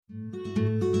You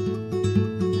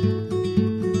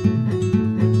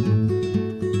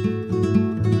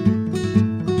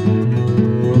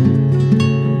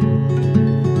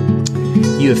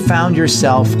have found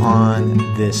yourself on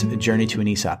this journey to an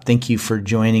ESOP. Thank you for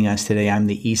joining us today. I'm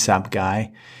the ESOP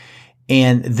guy.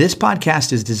 And this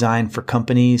podcast is designed for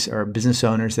companies or business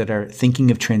owners that are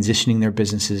thinking of transitioning their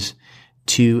businesses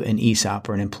to an ESOP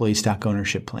or an employee stock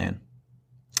ownership plan.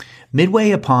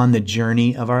 Midway upon the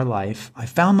journey of our life, I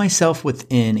found myself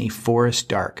within a forest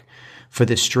dark, for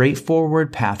the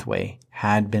straightforward pathway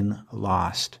had been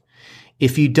lost.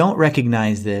 If you don't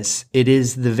recognize this, it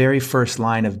is the very first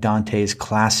line of Dante's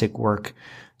classic work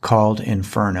called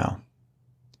Inferno.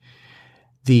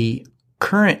 The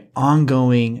current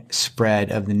ongoing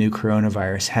spread of the new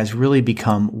coronavirus has really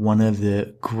become one of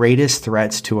the greatest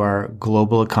threats to our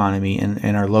global economy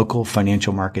and our local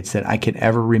financial markets that I could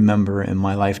ever remember in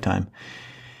my lifetime.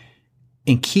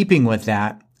 In keeping with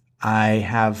that, I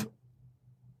have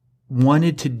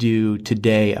wanted to do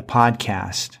today a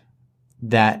podcast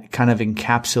that kind of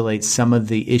encapsulates some of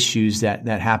the issues that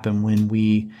happen when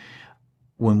we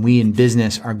in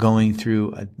business are going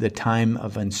through the time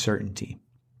of uncertainty.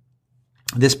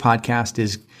 This podcast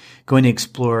is going to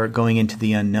explore going into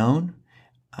the unknown.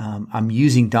 I'm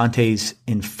using Dante's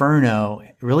Inferno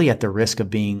really at the risk of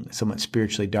being somewhat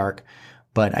spiritually dark,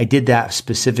 but I did that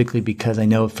specifically because I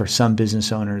know for some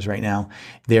business owners right now,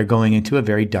 they're going into a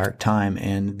very dark time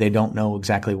and they don't know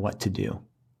exactly what to do.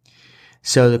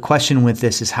 So the question with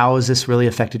this is, how has this really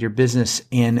affected your business,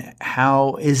 and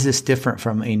how is this different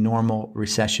from a normal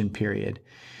recession period,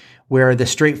 where the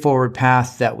straightforward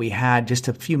path that we had just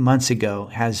a few months ago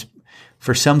has,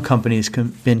 for some companies,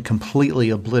 been completely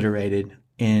obliterated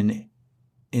in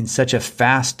such a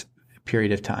fast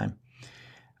period of time.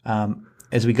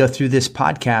 As we go through this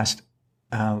podcast,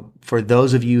 for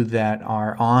those of you that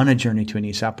are on a journey to an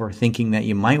ESOP or thinking that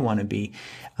you might want to be,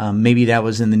 maybe that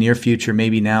was in the near future,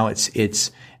 maybe now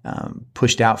it's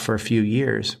pushed out for a few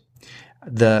years.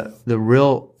 The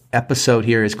real episode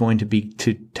here is going to be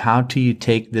to how do you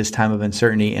take this time of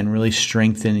uncertainty and really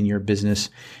strengthen your business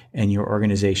and your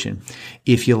organization.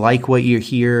 If you like what you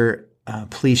hear,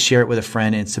 please share it with a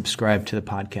friend and subscribe to the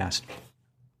podcast.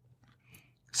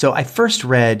 So I first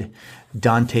read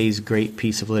Dante's great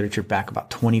piece of literature back about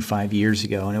 25 years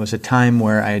ago, and it was a time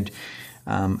where I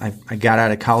got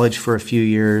out of college for a few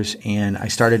years, and I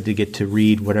started to get to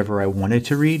read whatever I wanted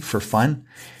to read for fun.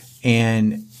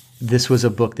 And this was a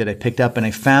book that I picked up, and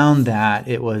I found that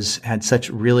it had such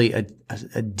really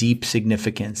a deep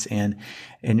significance, and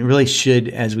it really should,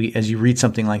 as you read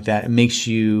something like that, it makes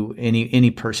you,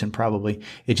 any person probably,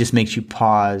 it just makes you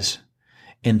pause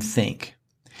and think.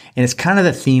 And it's kind of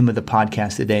the theme of the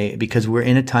podcast today, because we're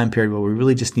in a time period where we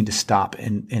really just need to stop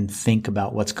and think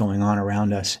about what's going on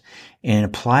around us and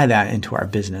apply that into our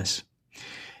business.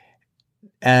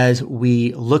 As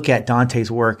we look at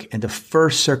Dante's work, and the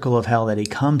first circle of hell that he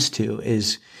comes to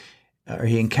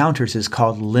he encounters is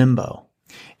called limbo.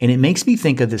 And it makes me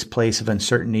think of this place of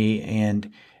uncertainty.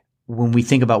 And when we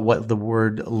think about what the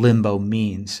word limbo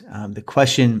means, the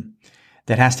question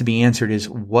that has to be answered is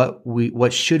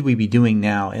what should we be doing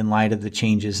now in light of the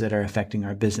changes that are affecting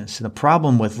our business? And the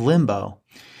problem with limbo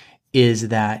is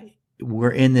that we're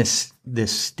in this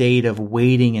state of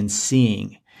waiting and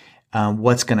seeing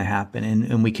what's going to happen.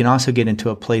 And we can also get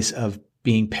into a place of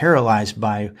being paralyzed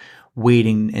by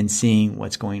waiting and seeing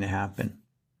what's going to happen.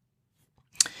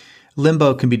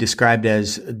 Limbo can be described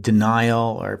as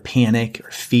denial or panic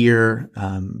or fear,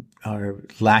 or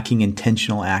lacking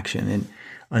intentional action. And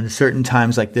on certain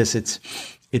times like this, it's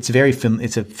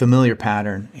a familiar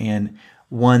pattern, and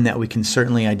one that we can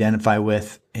certainly identify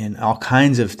with in all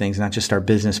kinds of things, not just our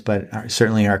business, but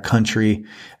certainly our country,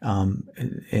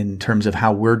 in terms of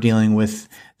how we're dealing with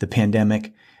the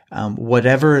pandemic.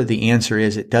 Whatever the answer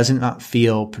is, it does not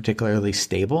feel particularly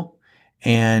stable.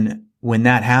 And when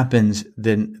that happens,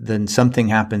 then something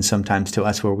happens sometimes to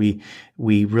us where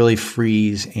we really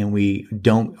freeze, and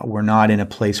we're not in a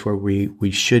place where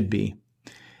we should be.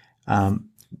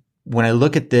 When I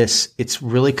look at this, it's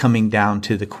really coming down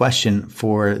to the question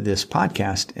for this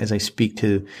podcast as I speak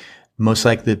to most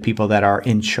likely the people that are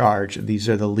in charge. These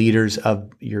are the leaders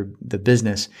of the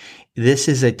business. This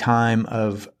is a time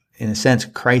of, in a sense,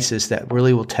 crisis that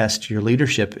really will test your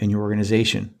leadership in your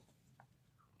organization.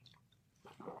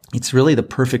 It's really the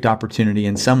perfect opportunity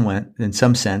in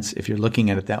some sense, if you're looking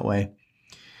at it that way,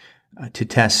 to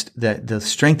test the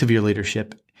strength of your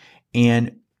leadership.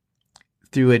 And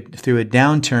through a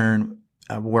downturn,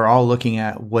 we're all looking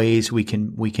at ways we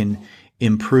can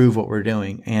improve what we're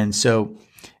doing. And so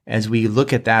as we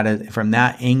look at that from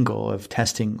that angle of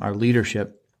testing our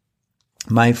leadership,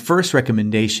 My first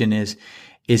recommendation is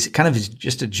kind of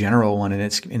just a general one, and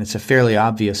it's a fairly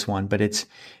obvious one, but it's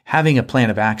having a plan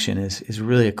of action is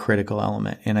really a critical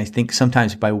element. And I think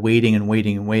sometimes by waiting and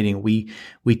waiting and waiting,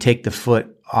 we take the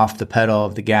foot off the pedal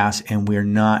of the gas, and we're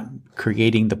not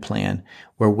creating the plan.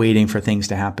 We're waiting for things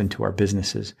to happen to our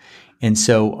businesses. And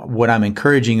so what I'm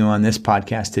encouraging you on this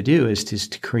podcast to do is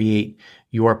to create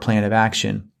your plan of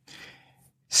action.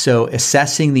 So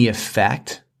assessing the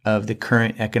effect of the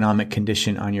current economic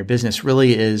condition on your business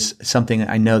really is something that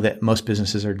I know that most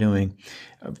businesses are doing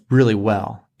really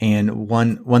well. And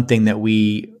one thing that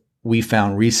we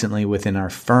found recently within our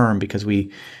firm, because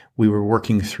we were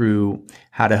working through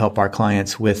how to help our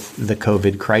clients with the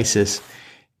COVID crisis,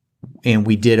 and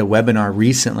we did a webinar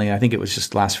recently. I think it was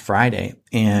just last Friday,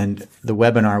 and the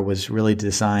webinar was really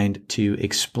designed to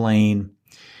explain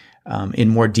in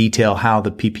more detail how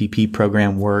the PPP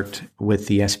program worked with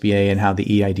the SBA and how the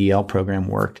EIDL program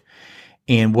worked.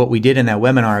 And what we did in that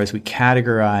webinar is we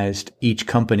categorized each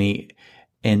company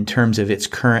in terms of its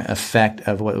current effect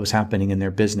of what was happening in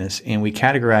their business. And we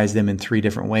categorized them in 3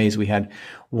 different ways. We had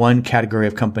one category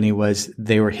of company was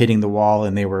they were hitting the wall,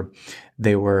 and they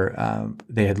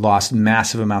had lost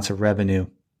massive amounts of revenue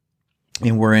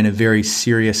and were in a very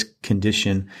serious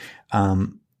condition,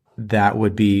 that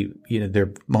would be,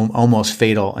 they're almost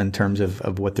fatal in terms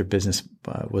of what their business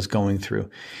was going through.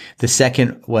 The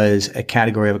second was a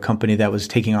category of a company that was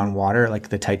taking on water, like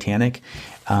the Titanic.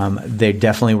 They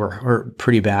definitely were hurt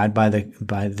pretty bad by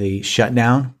the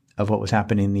shutdown of what was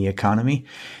happening in the economy,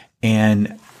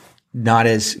 and not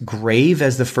as grave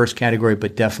as the first category,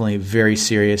 but definitely very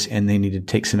serious. And they needed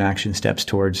to take some action steps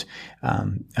towards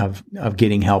of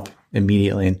getting help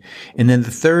immediately. And then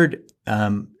the third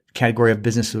category of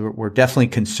businesses were definitely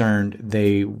concerned.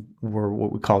 They were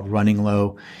what we called running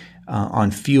low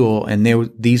on fuel, and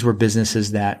these were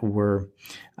businesses that were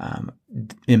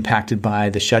impacted by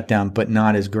the shutdown, but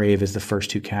not as grave as the first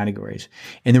 2 categories.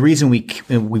 And the reason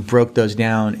we broke those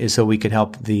down is so we could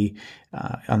help on the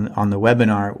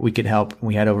webinar.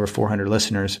 We had over 400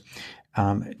 listeners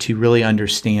to really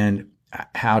understand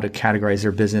how to categorize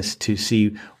their business, to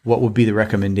see what would be the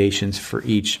recommendations for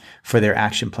their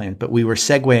action plan. But we were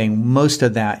segueing most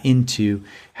of that into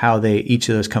how each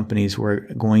of those companies were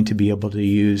going to be able to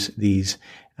use this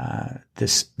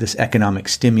economic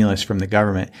stimulus from the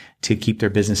government to keep their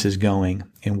businesses going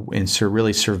and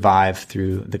really survive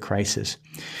through the crisis.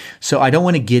 So I don't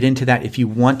want to get into that. If you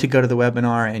want to go to the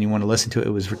webinar and you want to listen to it,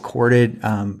 it was recorded.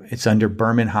 It's under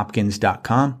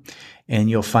bermanhopkins.com. And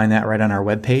you'll find that right on our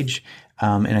webpage.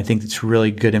 And I think it's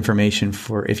really good information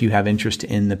for if you have interest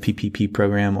in the PPP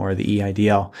program or the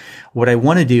EIDL. What I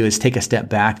want to do is take a step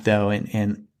back, though,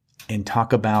 and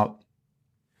talk about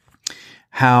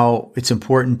how it's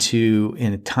important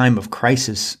in a time of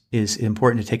crisis, is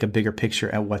important to take a bigger picture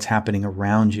at what's happening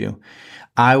around you.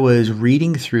 I was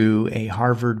reading through a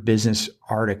Harvard Business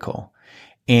article,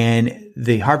 and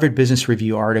the Harvard Business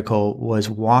Review article was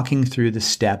walking through the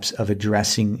steps of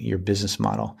addressing your business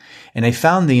model. And I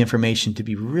found the information to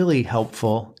be really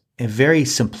helpful and very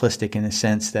simplistic in a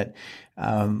sense that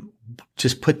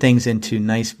just put things into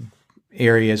nice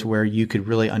areas where you could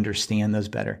really understand those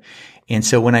better. And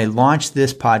so when I launch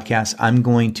this podcast, I'm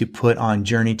going to put on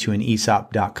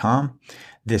journeytoanesop.com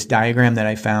this diagram that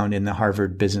I found in the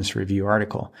Harvard Business Review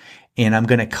article. And I'm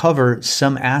going to cover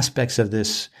some aspects of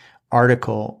this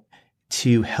article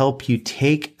to help you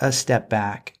take a step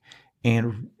back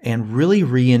and really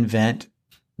reinvent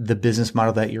the business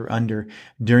model that you're under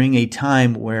during a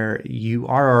time where you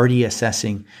are already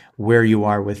assessing where you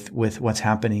are with what's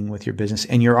happening with your business.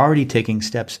 And you're already taking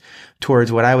steps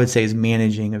towards what I would say is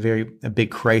managing a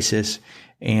big crisis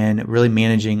and really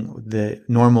managing the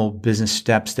normal business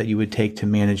steps that you would take to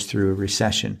manage through a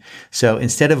recession. So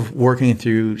instead of working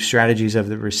through strategies of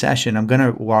the recession, I'm going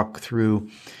to walk through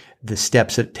the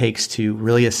steps it takes to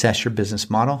really assess your business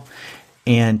model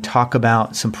and talk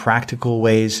about some practical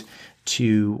ways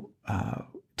to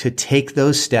take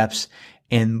those steps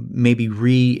and maybe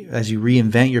as you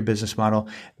reinvent your business model,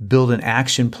 build an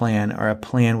action plan or a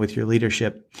plan with your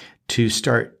leadership to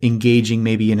start engaging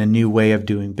maybe in a new way of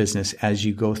doing business as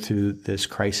you go through this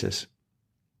crisis.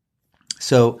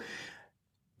 So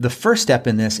the first step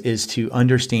in this is to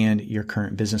understand your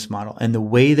current business model. And the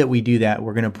way that we do that,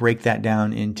 we're going to break that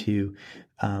down into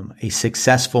a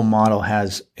successful model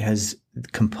has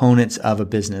components of a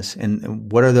business.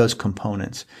 And what are those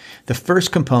components? The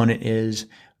first component is,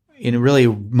 and really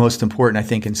most important, I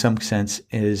think, in some sense,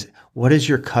 is what is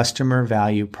your customer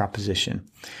value proposition?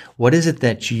 What is it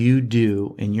that you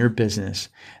do in your business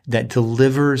that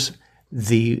delivers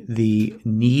the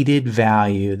needed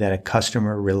value that a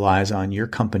customer relies on your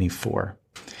company for.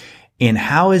 And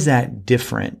how is that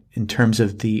different in terms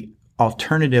of the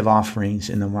alternative offerings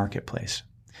in the marketplace?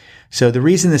 So the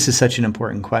reason this is such an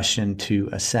important question to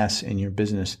assess in your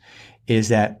business is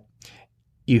that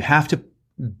you have to,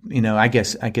 I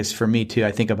guess for me too,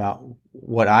 I think about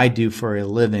what I do for a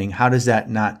living. How does that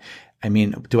not,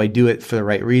 do I do it for the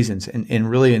right reasons? And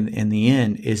really in the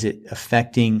end, is it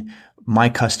affecting my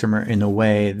customer in a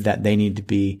way that they need to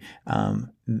be,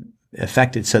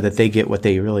 affected so that they get what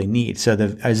they really need? So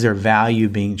is there value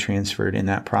being transferred in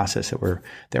that process that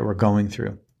we're going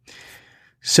through?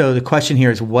 So the question here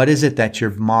is, what is it that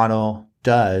your model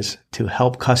does to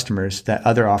help customers that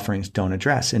other offerings don't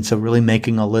address? And so really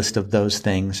making a list of those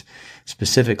things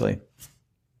specifically.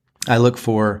 I look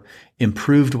for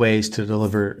improved ways to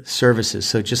deliver services.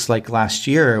 So just like last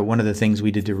year, one of the things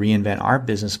we did to reinvent our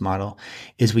business model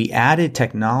is we added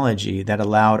technology that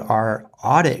allowed our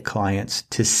audit clients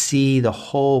to see the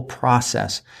whole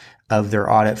process of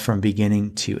their audit from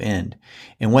beginning to end.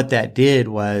 And what that did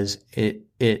was it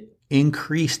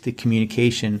increased the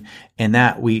communication, and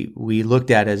that we looked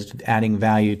at as adding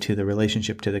value to the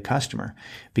relationship to the customer,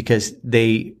 because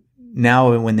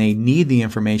now when they need the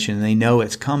information and they know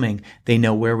it's coming, they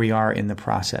know where we are in the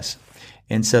process.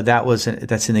 And so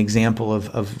that's an example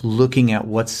of looking at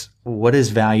what is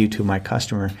value to my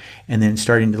customer, and then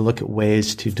starting to look at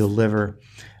ways to deliver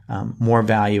more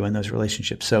value in those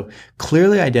relationships. So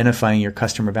clearly identifying your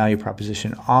customer value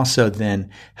proposition also then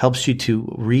helps you to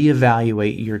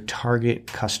reevaluate your target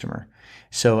customer.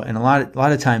 So, and a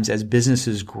lot of times as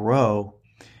businesses grow,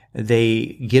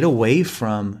 they get away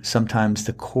from sometimes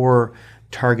the core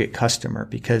target customer,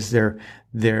 because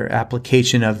their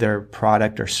application of their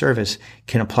product or service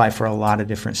can apply for a lot of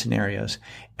different scenarios.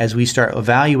 As we start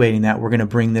evaluating that, we're going to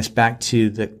bring this back to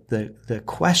the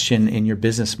question in your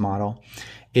business model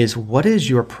is, what is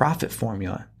your profit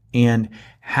formula? And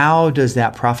how does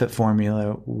that profit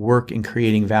formula work in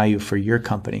creating value for your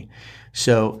company?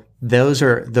 So those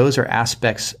are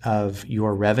aspects of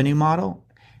your revenue model,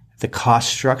 the cost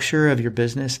structure of your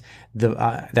business,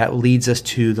 that leads us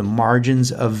to the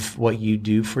margins of what you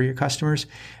do for your customers.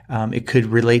 It could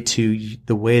relate to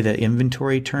the way that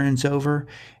inventory turns over.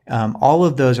 All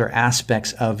of those are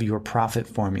aspects of your profit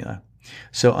formula.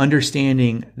 So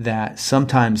understanding that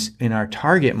sometimes in our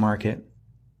target market,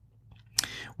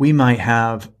 we might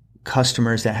have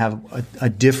customers that have a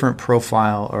different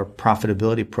profile or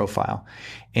profitability profile.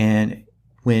 And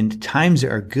when times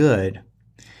are good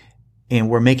and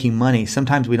we're making money,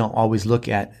 sometimes we don't always look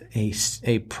at a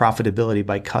profitability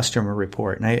by customer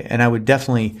report. And I would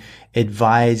definitely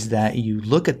advise that you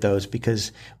look at those,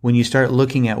 because when you start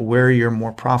looking at where you're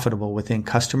more profitable within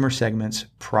customer segments,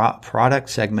 product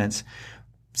segments,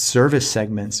 service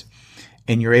segments,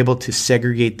 and you're able to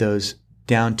segregate those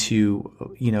down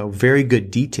to, very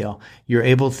good detail, you're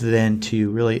able to then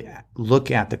to really look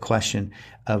at the question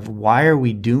of, why are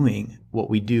we doing what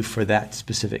we do for that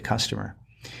specific customer?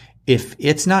 If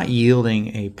it's not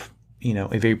yielding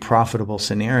a very profitable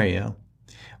scenario,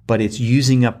 but it's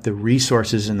using up the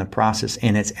resources in the process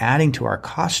and it's adding to our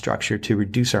cost structure to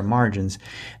reduce our margins,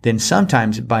 then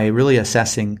sometimes by really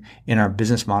assessing in our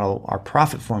business model, our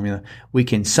profit formula, we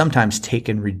can sometimes take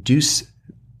and reduce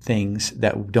things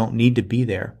that don't need to be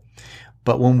there.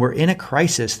 But when we're in a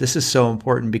crisis, this is so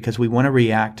important, because we want to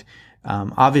react.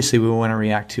 Obviously, we want to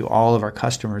react to all of our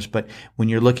customers, but when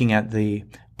you're looking at the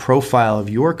profile of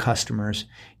your customers,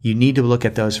 you need to look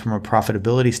at those from a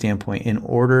profitability standpoint in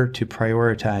order to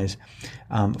prioritize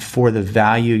for the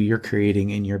value you're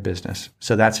creating in your business.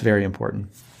 So that's very important.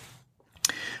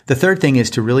 The third thing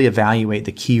is to really evaluate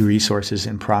the key resources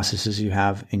and processes you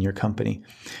have in your company.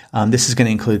 This is going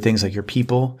to include things like your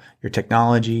people, your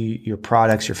technology, your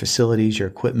products, your facilities, your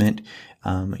equipment,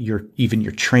 even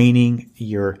your training,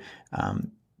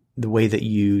 the way that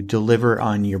you deliver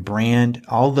on your brand.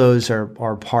 All those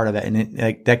are part of that.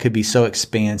 And that could be so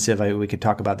expansive. We could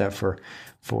talk about that for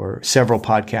several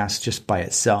podcasts just by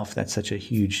itself. That's such a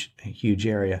huge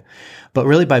area. But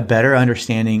really, by better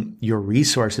understanding your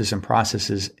resources and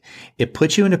processes, it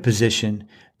puts you in a position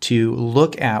to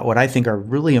look at what I think are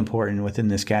really important within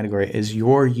this category is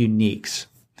your uniques.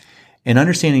 And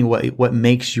understanding what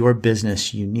makes your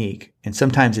business unique. And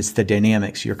sometimes it's the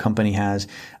dynamics. Your company has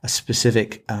a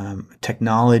specific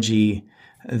technology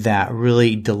that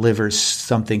really delivers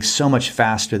something so much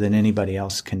faster than anybody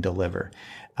else can deliver.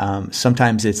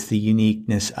 Sometimes it's the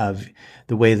uniqueness of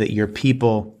the way that your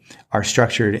people are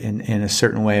structured in a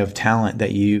certain way of talent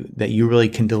that you really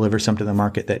can deliver something to the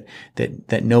market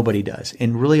that nobody does.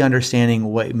 And really understanding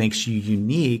what makes you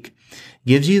unique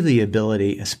gives you the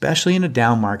ability, especially in a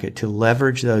down market, to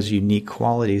leverage those unique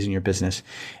qualities in your business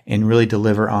and really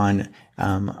deliver on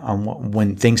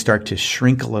when things start to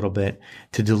shrink a little bit,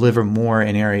 to deliver more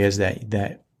in areas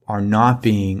that are not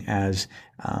being as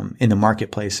in the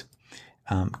marketplace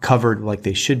covered like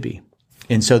they should be.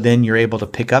 And so then you're able to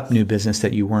pick up new business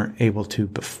that you weren't able to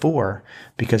before,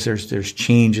 because there's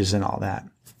changes in all that.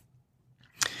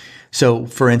 So,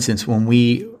 for instance, when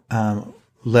we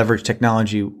leverage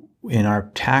technology in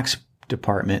our tax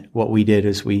department, what we did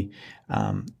is we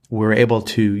were able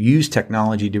to use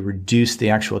technology to reduce the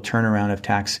actual turnaround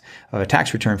of a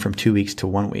tax return from 2 weeks to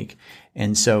 1 week.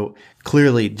 And so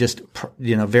clearly, just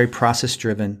very process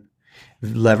driven,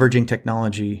 leveraging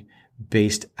technology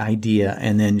based idea,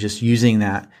 and then just using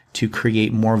that to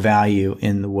create more value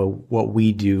in what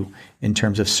we do in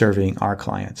terms of serving our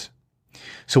clients.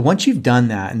 So once you've done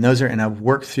that, and I've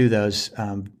worked through those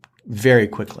very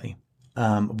quickly.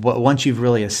 But once you've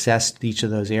really assessed each of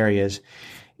those areas,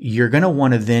 you're going to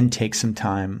want to then take some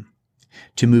time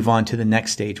to move on to the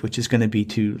next stage, which is going to be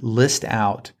to list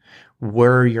out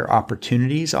where your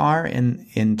opportunities are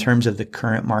in terms of the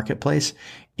current marketplace,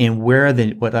 and where are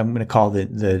what I'm going to call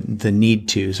the need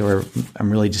tos, or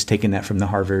I'm really just taking that from the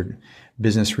Harvard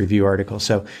Business Review article.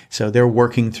 So they're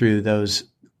working through those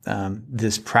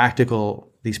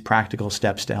these practical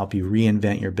steps to help you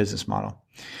reinvent your business model.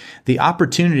 The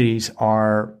opportunities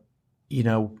are,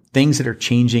 things that are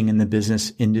changing in the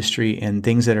business industry and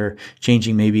things that are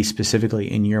changing maybe specifically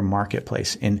in your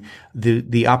marketplace. And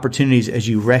the opportunities, as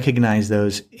you recognize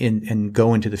those and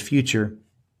go into the future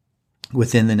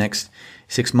within the next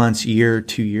 6 months, year,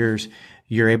 2 years,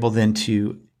 you're able then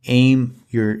to aim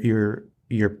your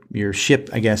ship,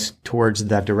 I guess, towards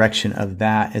the direction of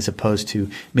that, as opposed to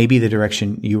maybe the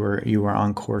direction you were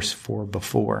on course for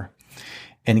before.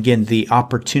 And again, the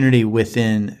opportunity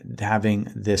within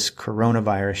having this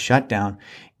coronavirus shutdown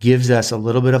gives us a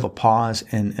little bit of a pause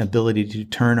and ability to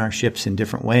turn our ships in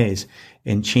different ways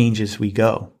and change as we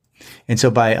go. And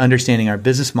so by understanding our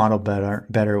business model better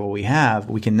what we have,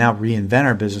 we can now reinvent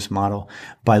our business model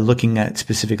by looking at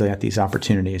specifically at these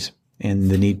opportunities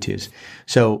and the need tos.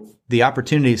 So the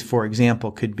opportunities, for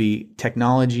example, could be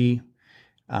technology.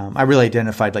 I really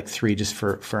identified like 3 just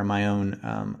for my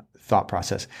own thought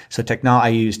process. So I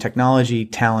use technology,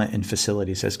 talent, and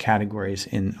facilities as categories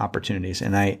in opportunities.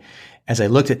 And as I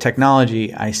looked at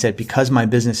technology, I said, because my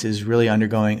business is really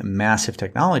undergoing massive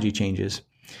technology changes,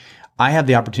 I have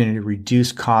the opportunity to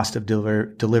reduce cost of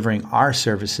delivering our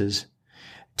services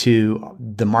to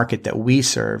the market that we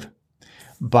serve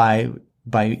by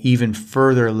even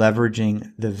further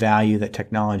leveraging the value that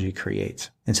technology creates.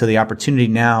 And so the opportunity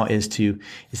now is to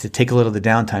take a little of the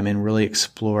downtime and really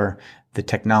explore the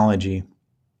technology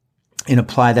and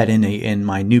apply that in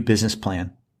my new business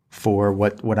plan for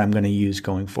what I'm going to use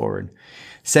going forward.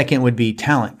 Second would be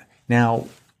talent. Now,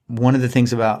 one of the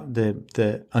things about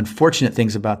the unfortunate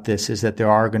things about this is that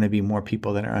there are going to be more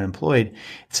people that are unemployed.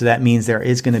 So that means there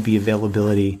is going to be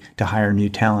availability to hire new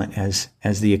talent as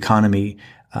the economy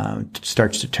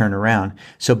starts to turn around.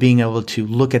 So being able to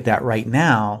look at that right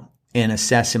now and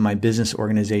assess in my business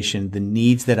organization the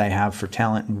needs that I have for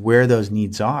talent and where those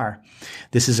needs are,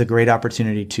 this is a great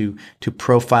opportunity to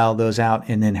profile those out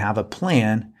and then have a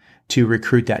plan to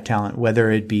recruit that talent, whether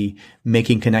it be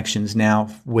making connections now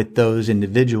with those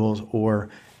individuals or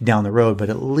down the road, but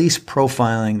at least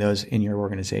profiling those in your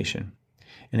organization.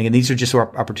 And again, these are just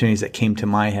opportunities that came to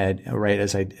my head, right,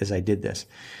 as I did this.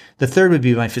 The third would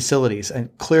be my facilities.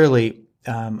 And clearly,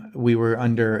 we were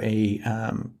under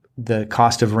the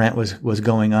cost of rent was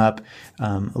going up.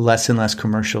 Less and less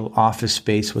commercial office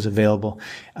space was available.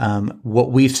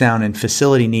 What we've found in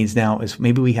facility needs now is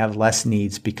maybe we have less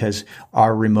needs because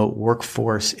our remote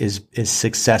workforce is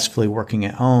successfully working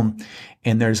at home,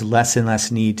 and there's less and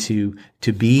less need to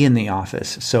be in the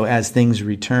office. So as things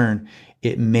return,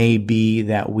 it may be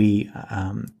that we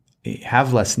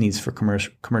have less needs for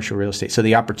commercial real estate. So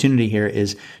the opportunity here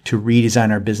is to redesign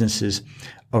our businesses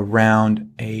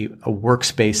around a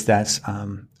workspace that's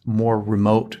more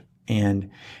remote and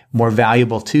more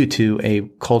valuable to a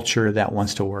culture that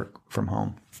wants to work from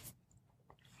home.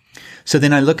 So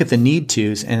then I look at the need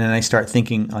tos, and then I start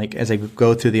thinking, like, as I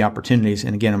go through the opportunities,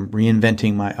 and again, I'm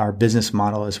reinventing our business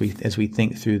model as we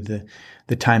think through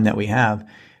the time that we have,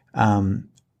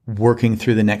 working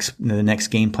through the next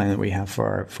game plan that we have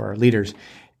for our leaders.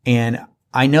 And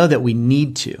I know that we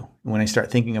need to, when I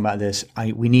start thinking about this,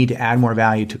 we need to add more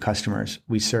value to customers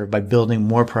we serve by building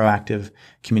more proactive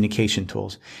communication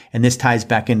tools. And this ties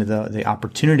back into the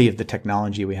opportunity of the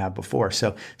technology we have before.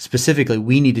 So specifically,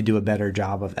 we need to do a better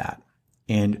job of that.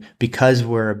 And because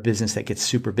we're a business that gets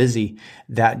super busy,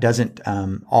 that doesn't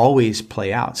always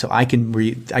play out. So I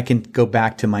can go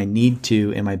back to my need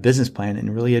to in my business plan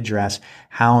and really address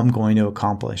how I'm going to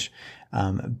accomplish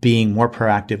being more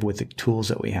proactive with the tools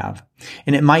that we have.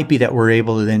 And it might be that we're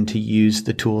able to then to use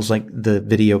the tools like the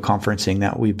video conferencing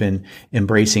that we've been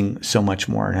embracing so much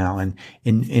more now, and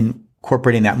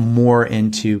incorporating that more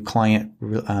into client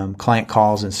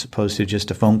calls as opposed to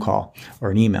just a phone call or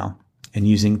an email, and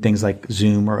using things like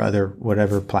Zoom or other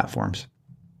whatever platforms.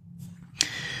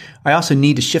 I also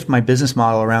need to shift my business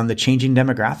model around the changing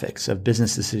demographics of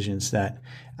business decisions that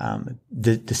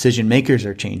the decision makers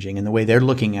are changing, and the way they're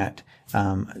looking at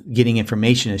getting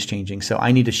information is changing. So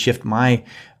I need to shift my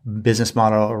business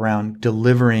model around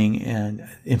delivering and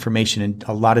information in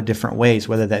a lot of different ways,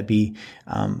 whether that be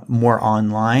more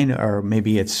online, or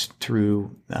maybe it's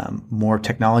through more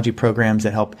technology programs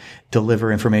that help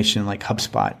deliver information like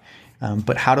HubSpot.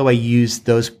 But how do I use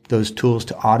those tools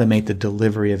to automate the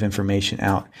delivery of information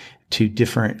out to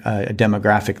different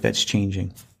demographic that's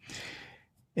changing?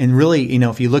 And really,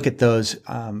 if you look at those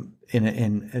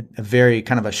in a very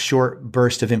kind of a short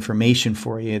burst of information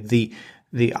for you,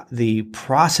 the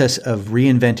process of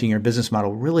reinventing your business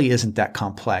model really isn't that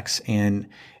complex, and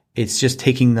it's just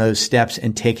taking those steps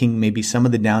and taking maybe some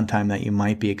of the downtime that you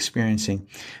might be experiencing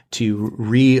to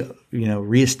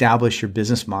reestablish your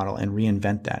business model and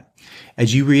reinvent that.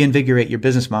 As you reinvigorate your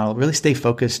business model, really stay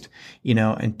focused,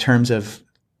 in terms of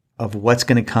what's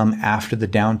going to come after the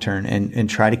downturn, and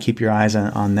try to keep your eyes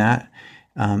on that.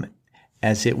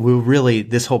 As it will really,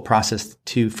 this whole process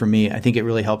too, for me, I think it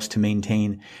really helps to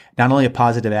maintain not only a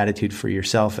positive attitude for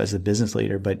yourself as a business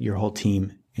leader, but your whole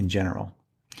team in general.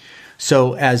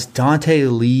 So as Dante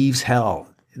leaves hell,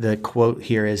 the quote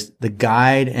here is, "The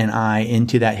guide and I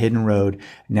into that hidden road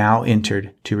now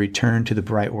entered to return to the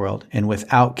bright world. And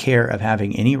without care of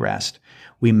having any rest,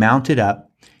 we mounted up,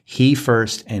 he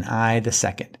first and I the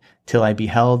second, till I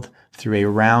beheld through a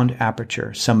round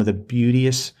aperture some of the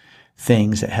beauteous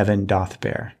things that heaven doth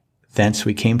bear. Thence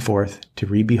we came forth to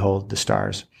re-behold the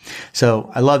stars." So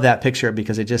I love that picture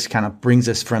because it just kind of brings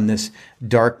us from this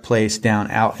dark place down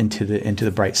out into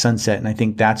the bright sunset. And I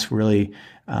think that's really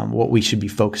what we should be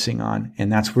focusing on.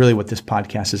 And that's really what this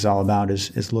podcast is all about,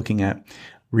 is looking at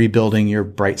rebuilding your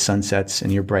bright sunsets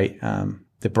and your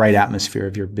the bright atmosphere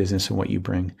of your business and what you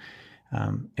bring.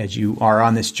 As you are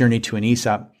on this journey to an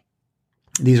ESOP,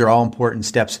 these are all important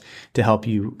steps to help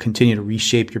you continue to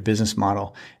reshape your business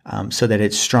model so that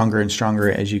it's stronger and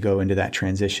stronger as you go into that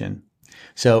transition.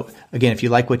 So again, if you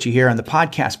like what you hear on the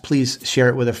podcast, please share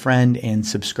it with a friend and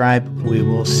subscribe. We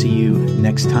will see you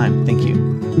next time. Thank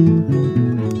you.